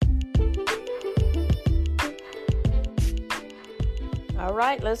All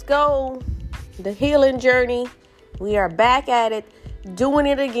right, let's go. The healing journey. We are back at it, doing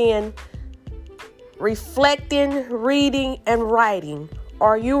it again. Reflecting, reading, and writing.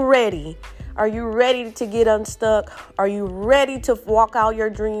 Are you ready? Are you ready to get unstuck? Are you ready to walk out your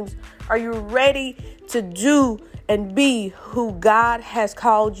dreams? Are you ready to do and be who God has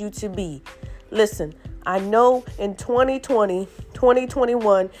called you to be? Listen, I know in 2020,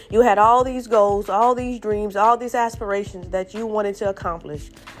 2021, you had all these goals, all these dreams, all these aspirations that you wanted to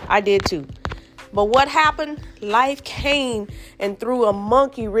accomplish. I did too. But what happened? Life came and threw a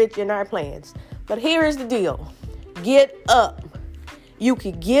monkey wrench in our plans. But here is the deal. Get up. You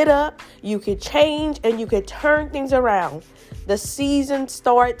could get up, you could change, and you could turn things around. The season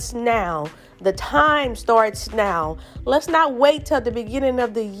starts now. The time starts now. Let's not wait till the beginning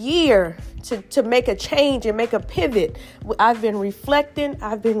of the year to make a change and make a pivot. I've been reflecting,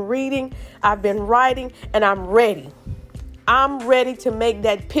 I've been reading, I've been writing, and I'm ready. I'm ready to make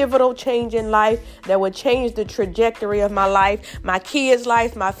that pivotal change in life that would change the trajectory of my life, my kids'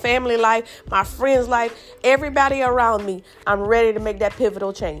 life, my family life, my friends' life, everybody around me. I'm ready to make that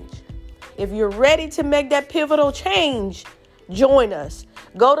pivotal change. If you're ready to make that pivotal change, join us.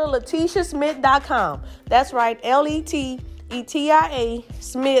 Go to LetitiaSmith.com. That's right, LETETIA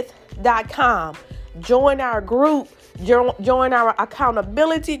Smith.com. Join our group. Join our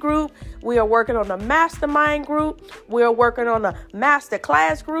accountability group. We are working on a mastermind group. We are working on a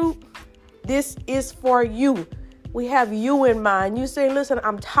masterclass group. This is for you. We have you in mind. You say, listen,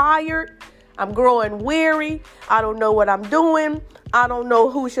 I'm tired. I'm growing weary. I don't know what I'm doing. I don't know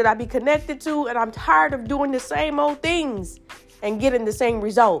who should I be connected to. And I'm tired of doing the same old things and getting the same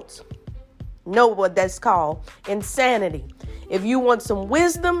results. Know what that's called? Insanity. If you want some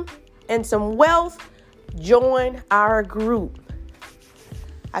wisdom and some wealth, join our group.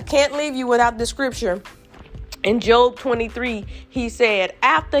 I can't leave you without the scripture. In Job 23, he said,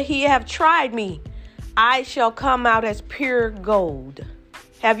 after he have tried me, I shall come out as pure gold.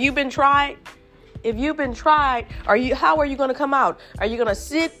 Have you been tried? If you've been tried, how are you going to come out? Are you going to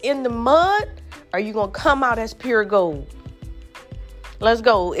sit in the mud? Or are you going to come out as pure gold? Let's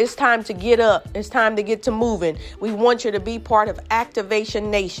go. It's time to get up. It's time to get to moving. We want you to be part of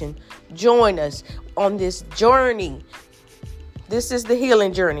Activation Nation. Join us on this journey. This is the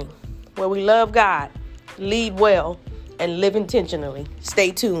healing journey where we love God, lead well, and live intentionally. Stay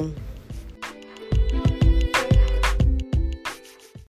tuned.